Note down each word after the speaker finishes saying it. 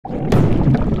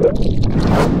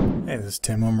This is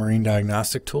Tim on Marine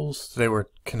Diagnostic Tools. Today we're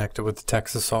connected with the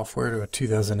TEXA software to a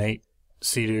 2008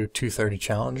 Seadoo 230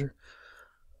 Challenger.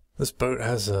 This boat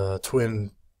has a twin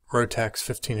Rotax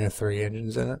 1503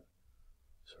 engines in it.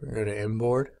 So we're going to go to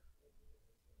Inboard.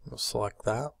 We'll select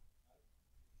that.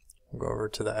 We'll go over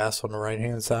to the S on the right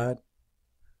hand side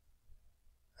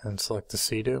and select the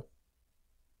Seadoo.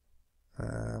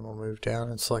 And we'll move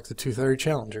down and select the 230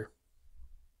 Challenger.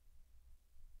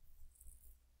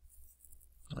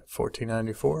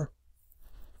 1494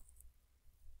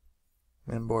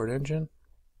 inboard engine.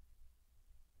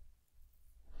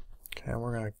 Okay,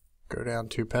 we're going to go down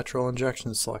to petrol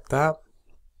injection, select that.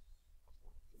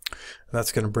 And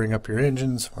that's going to bring up your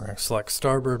engines. We're going to select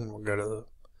starboard and we'll go to the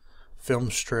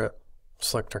film strip,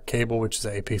 select our cable, which is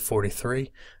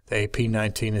AP43. The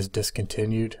AP19 is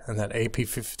discontinued, and that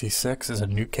AP56 is a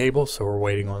new cable, so we're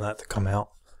waiting on that to come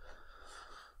out.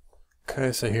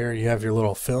 Okay, so here you have your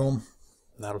little film.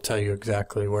 That'll tell you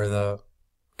exactly where the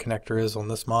connector is on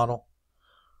this model.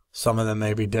 Some of them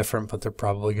may be different, but they're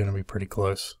probably going to be pretty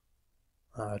close.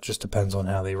 It just depends on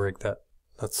how they rig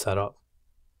that's set up.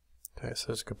 Okay, so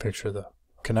there's a good picture of the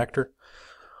connector.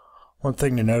 One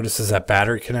thing to notice is that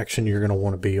battery connection, you're going to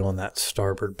want to be on that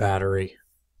starboard battery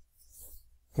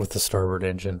with the starboard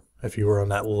engine. If you were on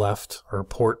that left or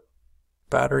port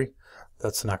battery,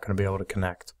 that's not going to be able to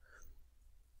connect.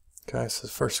 Okay, so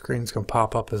the first screen is going to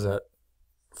pop up as that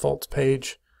faults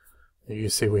page. You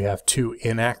see we have two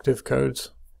inactive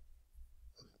codes.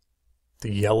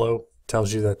 The yellow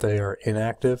tells you that they are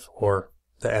inactive, or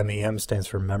the MEM stands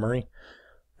for memory.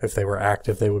 If they were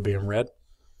active, they would be in red.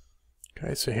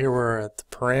 Okay, so here we're at the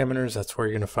parameters. That's where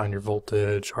you're going to find your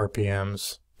voltage,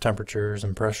 RPMs, temperatures,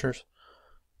 and pressures.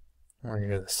 We're going to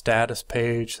go to the status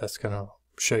page. That's going to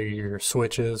show you your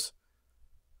switches.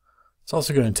 It's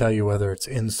also going to tell you whether it's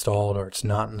installed or it's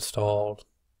not installed.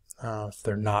 If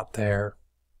they're not there,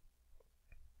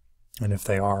 and if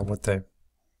they are, what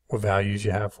values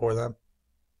you have for them.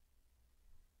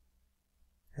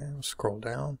 Okay, we'll scroll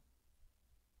down.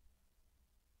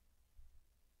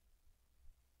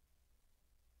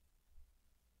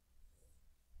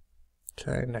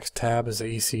 Okay, next tab is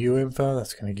the ECU info.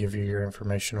 That's going to give you your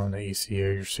information on the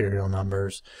ECU, your serial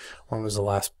numbers, when was the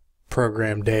last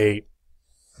program date,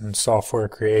 and software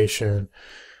creation.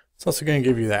 It's also going to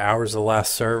give you the hours of the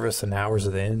last service and hours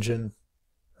of the engine.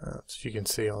 So you can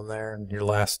see on there, and your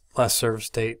last service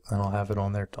date, and I'll have it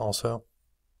on there also.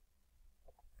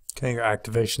 Okay, your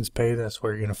activations page, that's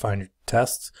where you're going to find your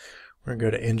tests. We're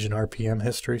going to go to engine RPM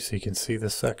history so you can see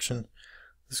this section.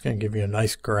 This is going to give you a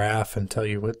nice graph and tell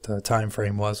you what the time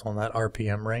frame was on that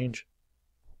RPM range.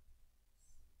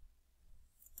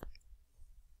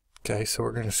 Okay, so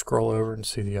we're going to scroll over and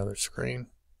see the other screen.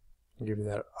 Give you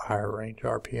that higher range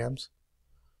RPMs.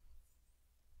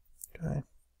 Okay.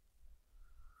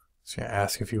 It's going to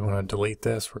ask if you want to delete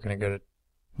this. We're going to go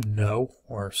to no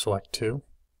or select 2.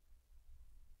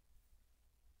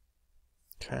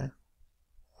 Okay.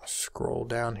 Scroll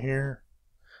down here.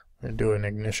 We're going to do an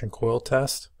ignition coil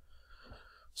test.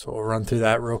 So we'll run through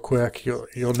that real quick.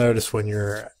 You'll notice when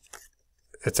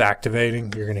it's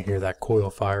activating, you're going to hear that coil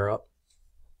fire up.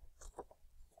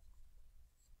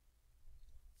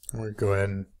 We'll go ahead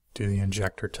and do the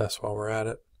injector test while we're at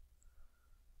it.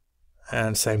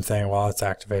 And same thing, while it's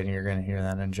activating, you're going to hear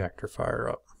that injector fire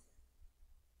up.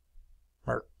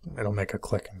 Or it'll make a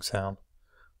clicking sound.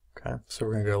 Okay, so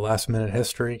we're going to go last minute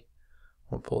history.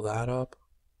 We'll pull that up.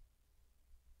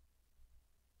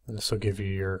 And this will give you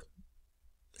your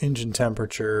engine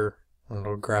temperature. And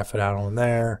it'll graph it out on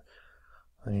there.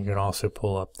 And you can also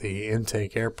pull up the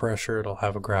intake air pressure. It'll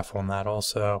have a graph on that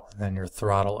also. And then your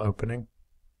throttle opening.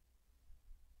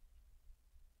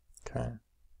 Okay,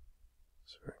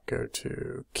 so go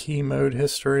to key mode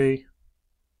history.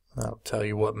 That'll tell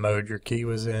you what mode your key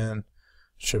was in. It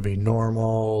should be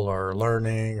normal or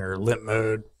learning or limp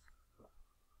mode.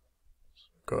 So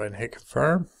go ahead and hit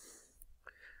confirm.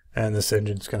 And this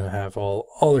engine's going to have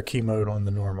all the key mode on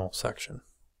the normal section.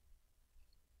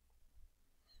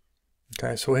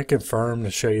 Okay, so hit confirm to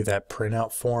show you that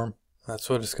printout form. That's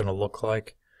what it's going to look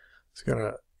like. It's going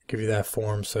to give you that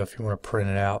form, so if you want to print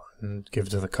it out and give it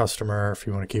to the customer, if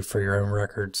you want to keep for your own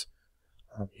records,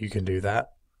 you can do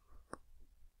that.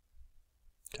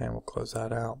 Okay, we'll close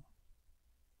that out.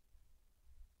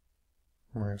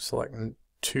 We're going to select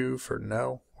 2 for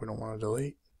no. We don't want to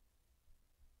delete.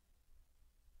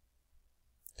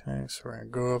 Okay, so we're going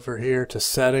to go over here to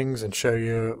settings and show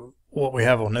you what we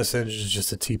have on this engine is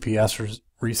just a TPS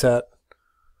reset.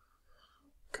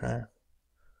 Okay.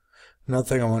 Another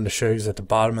thing I wanted to show you is at the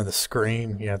bottom of the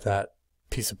screen, you have that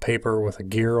piece of paper with a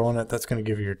gear on it. That's going to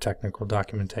give you your technical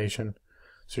documentation.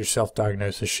 So your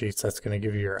self-diagnosis sheets, that's going to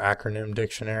give you your acronym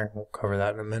dictionary. We'll cover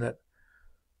that in a minute.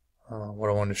 What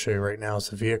I want to show you right now is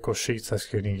the vehicle sheets. That's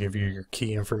going to give you your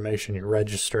key information, your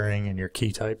registering, and your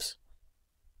key types.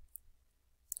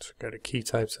 So go to key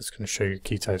types. That's going to show you your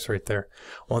key types right there.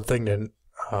 One thing to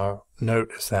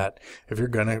note is that if you're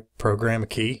going to program a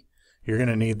key, you're going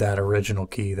to need that original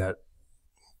key that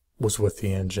was with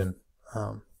the engine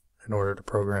in order to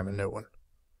program a new one.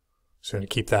 So you need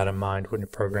to keep that in mind when you're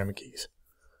programming keys.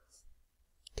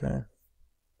 Okay.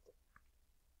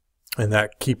 And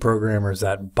that key programmer is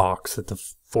that box that the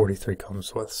 43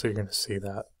 comes with, so you're going to see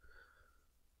that.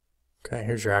 Okay,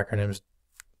 here's your acronyms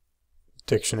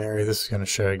dictionary. This is going to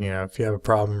show you, if you have a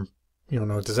problem, you don't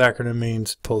know what this acronym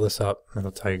means, pull this up and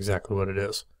it'll tell you exactly what it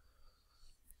is.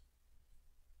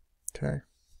 Okay.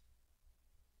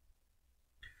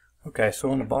 Okay,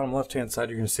 so on the bottom left hand side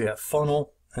you're going to see that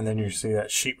funnel, and then you see that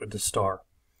sheet with the star.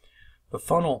 The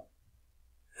funnel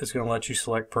is going to let you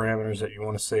select parameters that you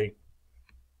want to see,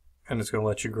 and it's going to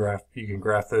let you graph. You can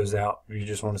graph those out if you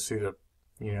just want to see the,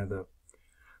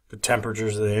 the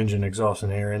temperatures of the engine, exhaust,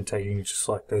 and air intake. You can just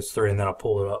select those three, and then I'll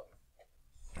pull it up,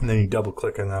 and then you double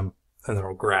click on them, and then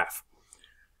it'll graph.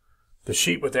 The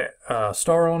sheet with the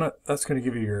star on it, that's going to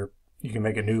give you you can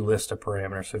make a new list of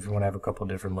parameters. So if you want to have a couple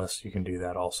different lists, you can do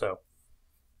that also.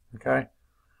 Okay.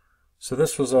 So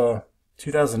this was a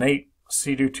 2008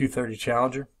 Seadoo 230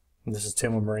 Challenger. And this is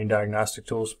Tim with Marine Diagnostic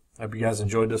Tools. I hope you guys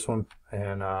enjoyed this one,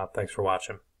 and thanks for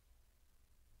watching.